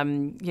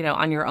 on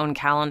your own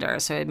calendar.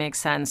 So it makes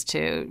sense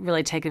to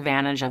really take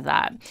advantage of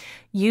that.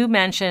 You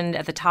mentioned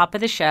at the top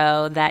of the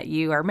show that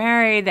you are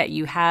married, that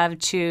you have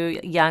 2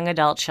 young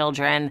adult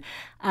children.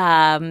 What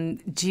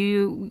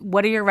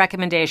are your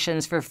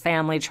recommendations for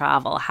family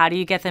travel? How do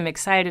you get them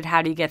excited?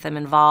 How do you get them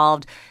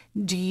involved?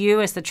 Do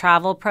you, as the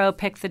travel pro,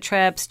 pick the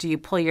trips? Do you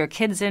pull your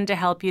kids in to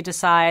help you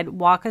decide?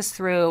 Walk us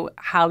through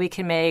how we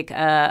can make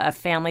a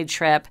family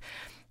trip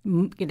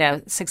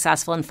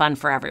successful and fun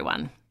for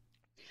everyone.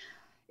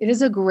 It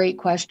is a great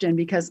question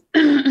because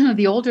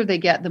the older they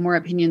get, the more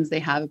opinions they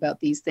have about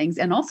these things.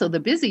 And also the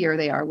busier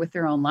they are with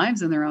their own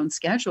lives and their own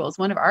schedules.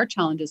 One of our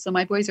challenges, so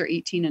my boys are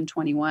 18 and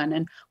 21.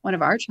 And one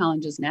of our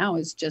challenges now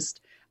is just,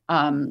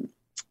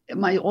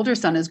 my older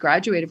son has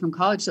graduated from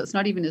college. So it's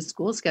not even his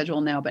school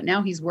schedule now, but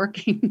now he's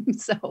working.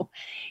 So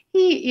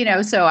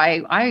so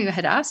I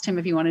had asked him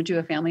if he wanted to do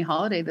a family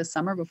holiday this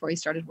summer before he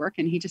started work.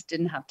 And he just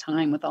didn't have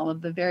time with all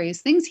of the various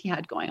things he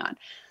had going on.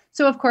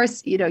 So of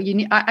course,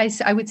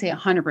 I would say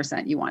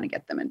 100% you want to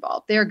get them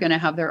involved. They're going to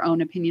have their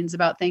own opinions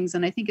about things.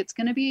 And I think it's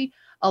going to be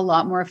a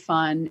lot more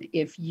fun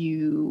if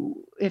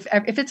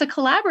it's a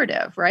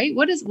collaborative, right?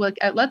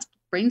 Let's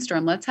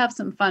brainstorm. Let's have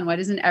some fun.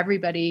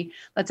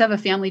 Let's have a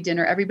family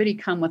dinner. Everybody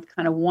come with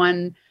kind of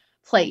one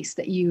place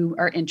that you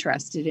are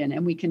interested in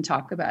and we can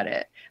talk about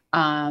it.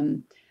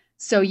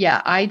 So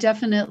yeah, I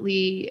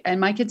definitely,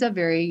 and my kids have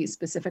very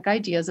specific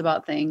ideas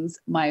about things.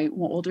 My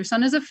older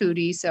son is a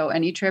foodie, so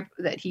any trip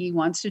that he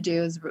wants to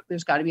do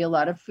there's got to be a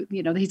lot of food,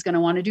 he's going to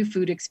want to do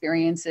food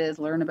experiences,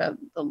 learn about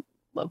the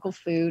local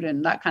food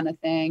and that kind of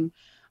thing.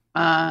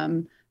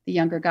 The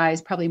younger guy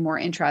is probably more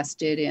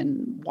interested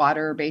in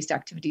water-based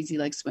activities. He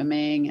likes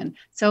swimming. And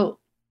so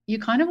you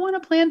kind of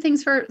want to plan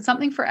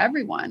something for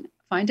everyone.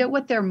 Find out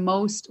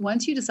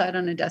once you decide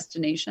on a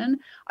destination,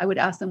 I would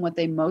ask them what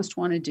they most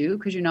want to do,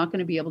 because you're not going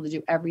to be able to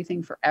do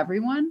everything for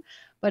everyone.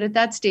 But at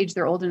that stage,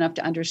 they're old enough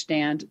to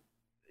understand,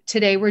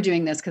 today we're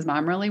doing this because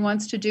mom really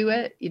wants to do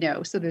it,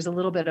 so there's a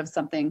little bit of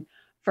something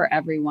for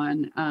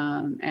everyone,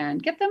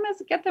 and get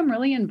them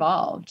really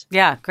involved.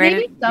 Yeah, great.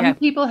 Maybe some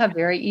people have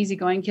very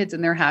easygoing kids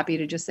and they're happy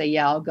to just say,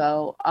 yeah, I'll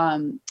go.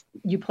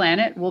 You plan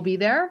it, we'll be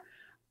there.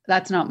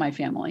 That's not my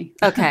family.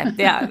 Okay.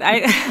 Yeah.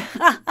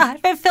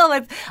 I feel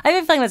like I've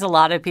been feeling there's a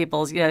lot of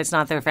people's, it's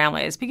not their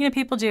families. But,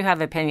 people do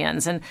have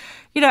opinions. And,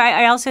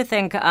 I also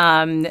think,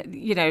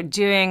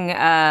 doing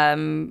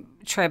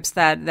trips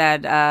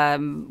that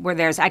where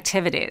there's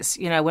activities,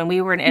 when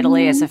we were in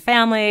Italy as a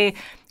family,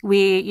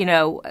 we,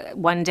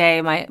 one day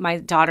my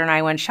daughter and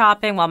I went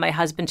shopping while my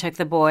husband took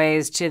the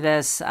boys to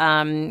this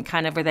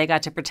kind of where they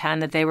got to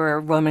pretend that they were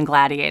Roman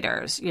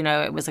gladiators.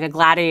 It was like a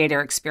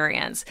gladiator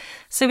experience.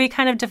 So we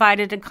kind of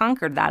divided and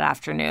conquered that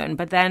afternoon.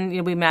 But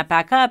then we met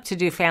back up to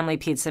do family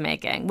pizza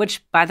making,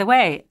 which, by the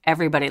way,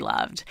 everybody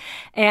loved.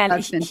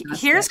 And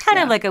here's kind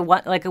of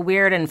like a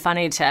weird and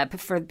funny tip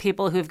for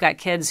people who've got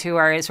kids who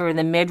are sort of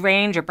in the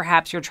mid-range, or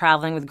perhaps you're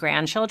traveling with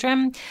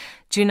grandchildren.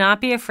 Do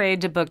not be afraid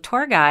to book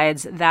tour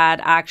guides that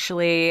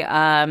actually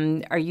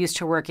are used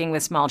to working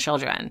with small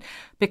children.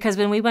 Because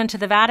when we went to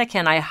the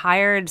Vatican, I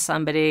hired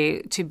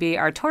somebody to be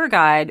our tour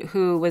guide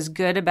who was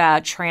good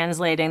about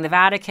translating the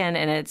Vatican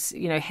and its,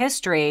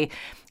 history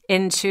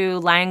into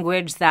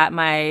language that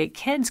my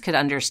kids could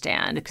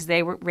understand, because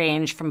they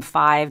ranged from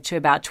 5 to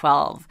about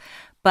 12.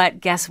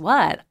 But guess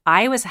what?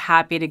 I was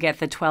happy to get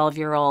the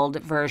 12-year-old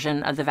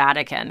version of the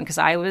Vatican because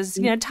I was,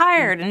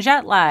 tired and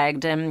jet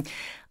lagged. And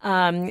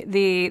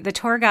the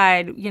tour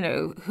guide,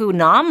 who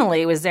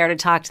nominally was there to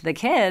talk to the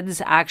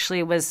kids,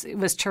 actually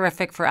was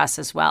terrific for us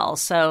as well.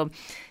 So,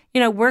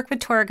 work with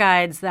tour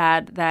guides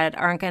that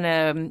aren't going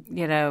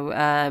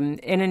to,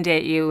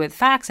 inundate you with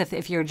facts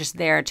if you're just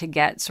there to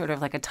get sort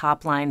of like a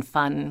top line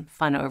fun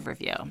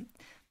overview.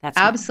 That's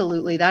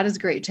absolutely. That is a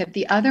great tip.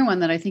 The other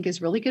one that I think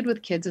is really good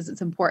with kids is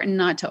it's important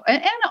not to,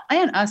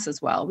 and us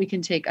as well.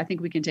 I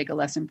think we can take a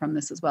lesson from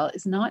this as well,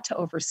 is not to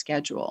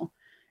overschedule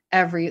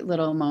every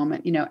little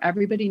moment.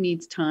 Everybody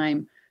needs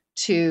time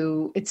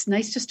it's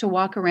nice just to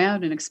walk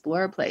around and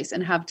explore a place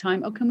and have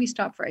time. Oh, can we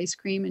stop for ice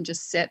cream and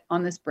just sit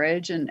on this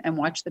bridge and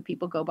watch the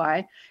people go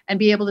by, and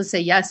be able to say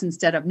yes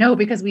instead of no,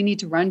 because we need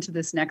to run to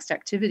this next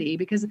activity,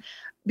 because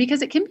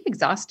it can be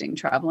exhausting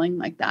traveling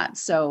like that.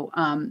 So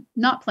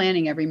not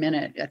planning every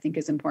minute, I think,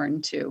 is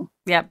important too.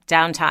 Yep.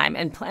 Downtime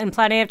and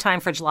plenty of time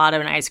for gelato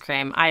and ice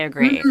cream. I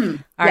agree.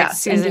 Mm-hmm. All right,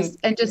 yes. Susan.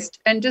 And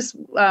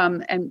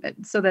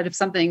so that if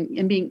something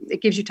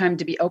it gives you time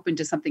to be open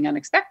to something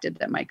unexpected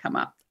that might come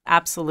up.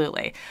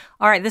 Absolutely.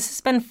 All right, this has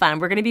been fun.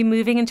 We're going to be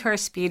moving into our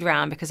speed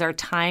round because our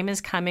time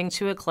is coming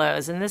to a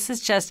close. And this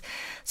is just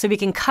so we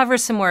can cover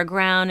some more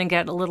ground and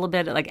get a little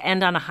bit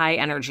end on a high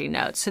energy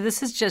note. So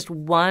this is just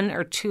 1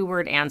 or 2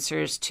 word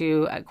answers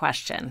to a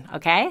question.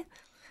 Okay?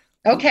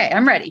 Okay,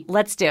 I'm ready.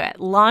 Let's do it.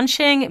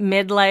 Launching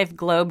Midlife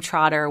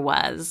Globetrotter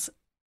was?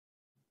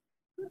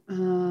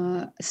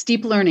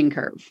 Steep learning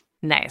curve.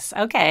 Nice.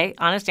 Okay.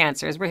 Honest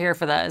answers. We're here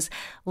for those.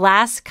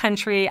 Last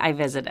country I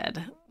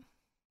visited?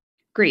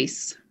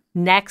 Greece.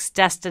 Next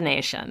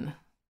destination?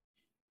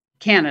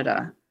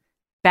 Canada.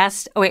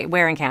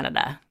 Where in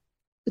Canada?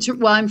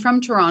 Well, I'm from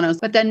Toronto,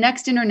 but then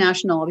next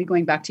international, I'll be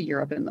going back to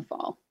Europe in the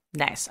fall.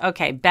 Nice.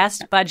 Okay.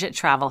 Best budget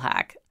travel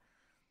hack?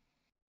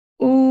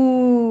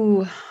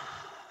 Ooh,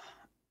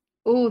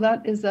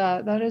 that is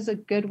a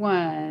good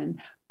one.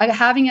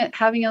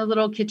 Having a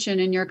little kitchen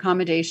in your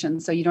accommodation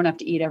so you don't have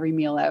to eat every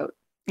meal out.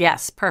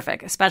 Yes,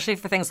 perfect. Especially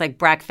for things like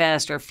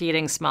breakfast or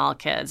feeding small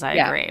kids. I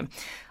agree.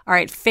 All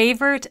right.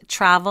 Favorite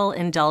travel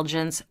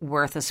indulgence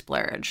worth a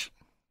splurge?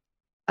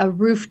 A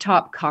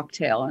rooftop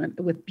cocktail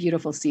with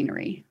beautiful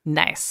scenery.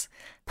 Nice.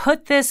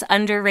 Put this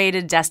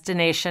underrated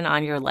destination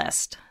on your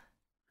list.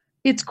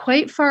 It's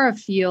quite far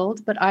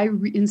afield, but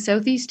in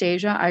Southeast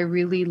Asia, I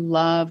really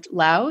loved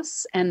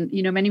Laos. And,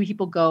 many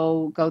people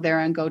go there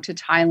and go to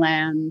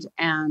Thailand.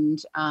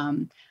 And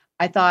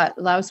I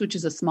thought Laos, which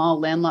is a small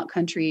landlocked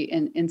country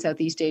in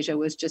Southeast Asia,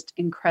 was just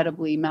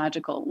incredibly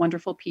magical,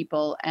 wonderful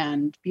people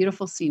and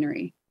beautiful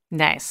scenery.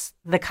 Nice.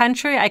 The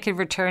country I could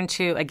return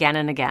to again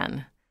and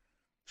again?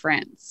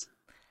 France.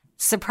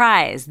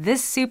 Surprise,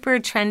 this super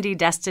trendy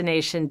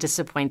destination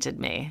disappointed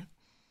me.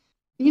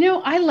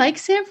 I like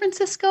San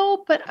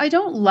Francisco, but I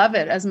don't love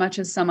it as much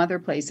as some other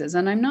places,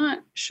 and I'm not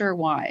sure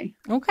why.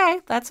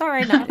 Okay, that's all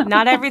right.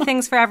 Not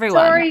everything's for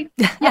everyone. Sorry.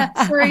 Yeah,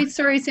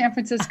 sorry, San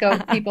Francisco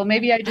people.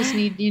 Maybe you just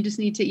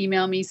need to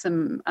email me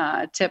some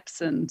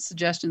tips and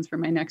suggestions for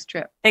my next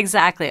trip.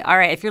 Exactly. All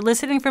right. If you're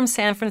listening from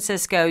San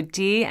Francisco,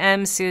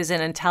 DM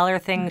Susan and tell her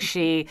things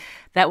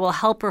that will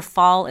help her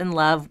fall in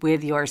love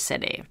with your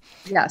city.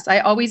 Yes, I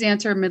always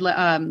answer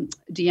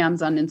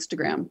DMs on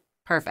Instagram.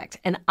 Perfect.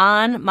 And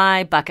on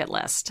my bucket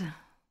list?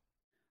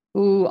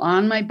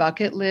 On my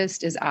bucket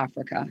list is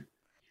Africa.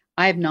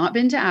 I have not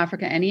been to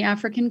Africa, any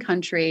African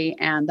country,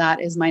 and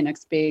that is my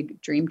next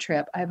big dream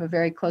trip. I have a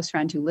very close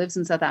friend who lives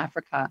in South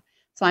Africa,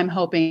 so I'm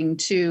hoping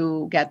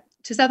to get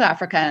to South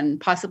Africa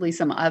and possibly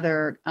some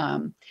other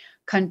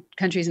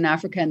countries in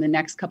Africa in the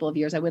next couple of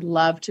years. I would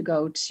love to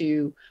go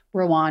to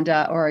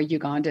Rwanda or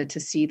Uganda to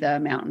see the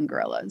mountain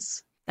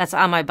gorillas. That's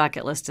on my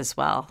bucket list as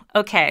well.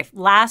 Okay,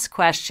 last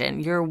question.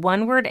 Your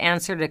 1-word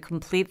answer to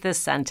complete this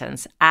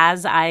sentence.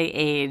 As I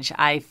age,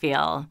 I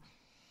feel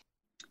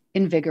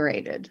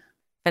invigorated.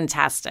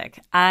 Fantastic.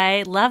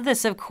 I love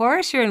this. Of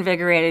course you're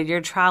invigorated. You're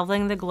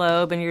traveling the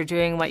globe and you're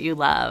doing what you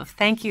love.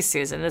 Thank you,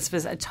 Susan. This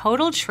was a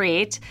total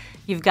treat.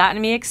 You've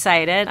gotten me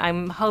excited.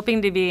 I'm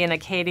hoping to be in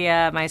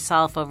Acadia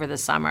myself over the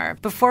summer.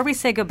 Before we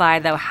say goodbye,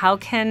 though, how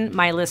can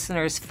my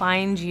listeners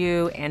find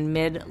you and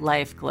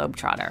Midlife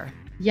Globetrotter?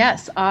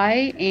 Yes,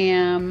 I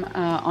am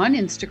on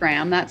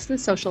Instagram. That's the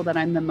social that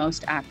I'm the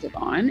most active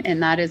on,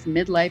 and that is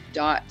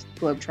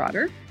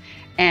midlife.globetrotter.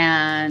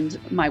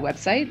 And my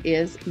website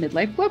is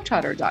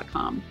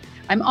midlifeglobetrotter.com.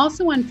 I'm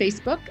also on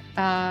Facebook,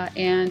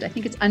 and I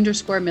think it's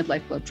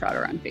 _Midlife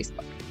Globetrotter on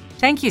Facebook.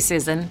 Thank you,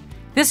 Susan.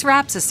 This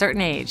wraps A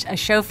Certain Age, a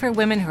show for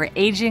women who are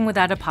aging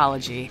without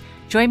apology.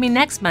 Join me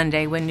next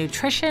Monday when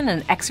nutrition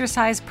and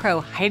exercise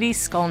pro Heidi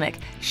Skolnick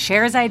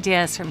shares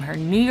ideas from her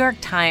New York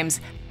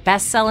Times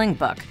best-selling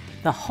book,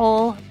 The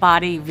Whole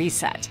Body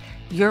Reset,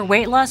 your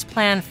weight loss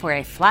plan for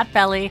a flat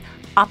belly,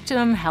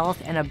 optimum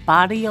health, and a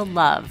body you'll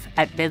love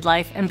at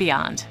midlife and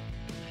beyond.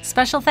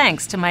 Special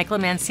thanks to Michael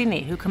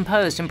Mancini, who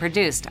composed and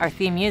produced our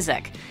theme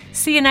music.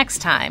 See you next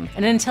time,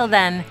 and until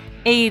then,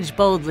 age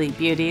boldly,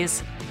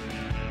 beauties.